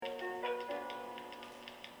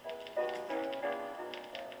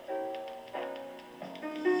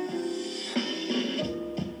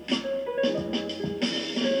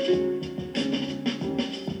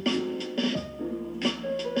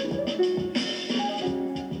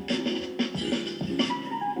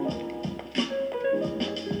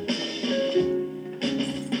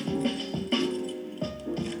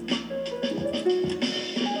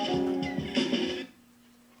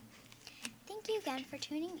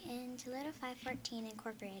into Little 514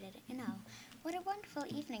 Incorporated. And oh, what a wonderful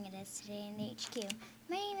evening it is today in the HQ.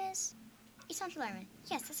 My name is NaNoWriMo.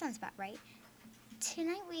 Yes, that sounds about right.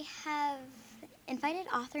 Tonight we have invited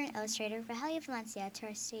author and illustrator Rogelio Valencia to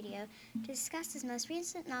our studio to discuss his most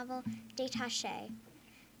recent novel, Détaché,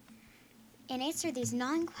 and answer these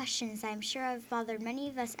 9 questions I'm sure have bothered many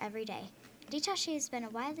of us every day. Détaché has been a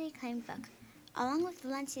widely acclaimed book, along with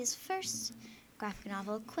Valencia's first graphic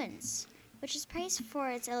novel, Quince, which is praised for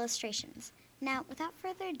its illustrations. Now, without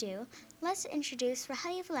further ado, let's introduce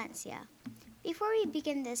Rogelio Valencia. Before we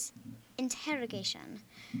begin this interrogation,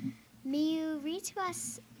 may you read to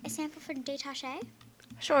us a sample from Détaché?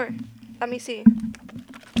 Sure. Let me see.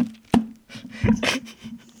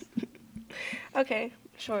 Okay,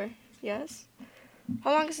 sure. Yes?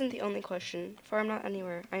 How long isn't the only question, for I'm not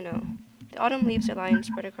anywhere, I know. The autumn leaves are lying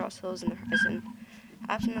spread across hills in the horizon,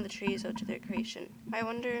 absent of the trees owed to their creation. I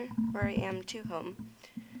wonder where I am to home.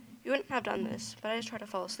 You wouldn't have done this, but I just try to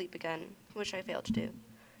fall asleep again, which I fail to do.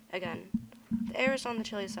 Again. The air is on the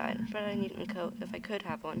chilly side, but I needn't coat if I could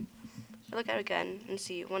have one. I look out again and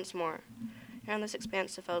see, once more, around this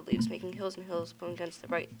expanse of felled leaves making hills and hills blown against the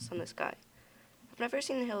bright, sunless sky. I've never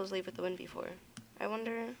seen the hills leave with the wind before. I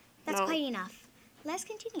wonder... That's quite enough. Let's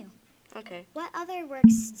continue. Okay. What other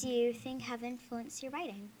works do you think have influenced your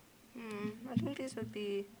writing? I think these would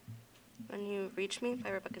be When You Reach Me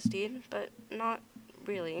by Rebecca Steed, but not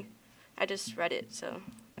really. I just read it, so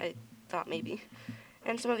I thought maybe.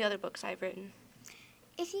 And some of the other books I've written.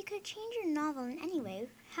 If you could change your novel in any way,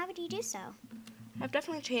 how would you do so? I've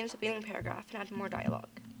definitely changed the beginning paragraph and added more dialogue.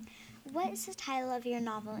 What is the title of your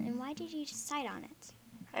novel, and why did you decide on it?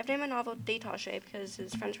 I've named my novel Détaché because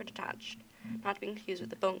his friends were detached, not to be confused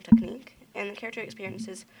with the bone technique, and the character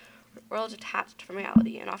experiences worlds detached from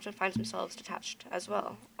reality and often finds themselves detached as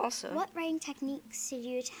well. Also... What writing techniques did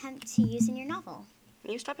you attempt to use in your novel?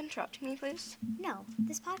 Can you stop interrupting me, please? No.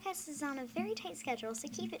 This podcast is on a very tight schedule, so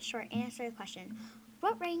keep it short and answer the question.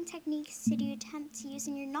 What writing techniques did you attempt to use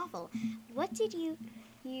in your novel? What did you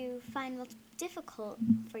find most difficult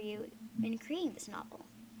for you in creating this novel?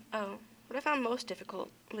 Oh, what I found most difficult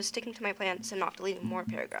was sticking to my plans and not deleting more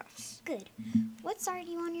paragraphs. Good. What started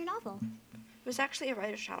you on your novel? It was actually a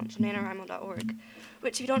writer's challenge on NaNoWriMo.org,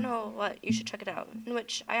 which, if you don't know what, you should check it out, in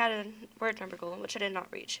which I added a word number goal, which I did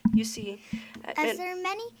not reach. You see... As there are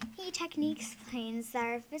many techniques planes that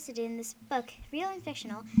are visited in this book, real and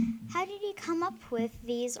fictional, how did you come up with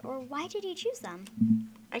these, or why did you choose them?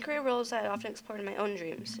 I create worlds that I often explored in my own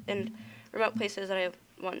dreams, and remote places that I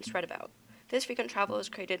once read about. This frequent travel is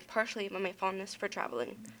created partially by my fondness for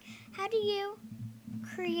traveling. How do you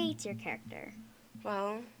create your character?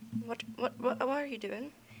 Well, what are you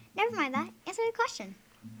doing? Never mind that. Answer the question.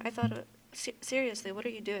 I thought, seriously, what are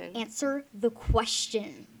you doing? Answer the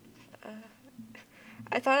question.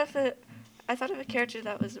 I thought of a character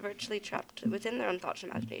that was virtually trapped within their own thoughts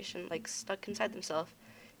and imagination, like stuck inside themselves,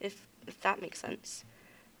 if that makes sense.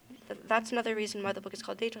 That's another reason why the book is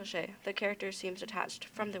called Détaché. The character seems detached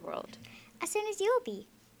from the world. As soon as you'll be.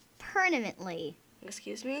 Permanently.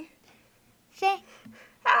 Excuse me? Thank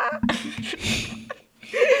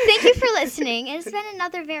you for listening. It's been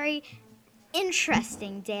another very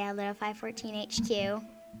interesting day at Little 514 HQ.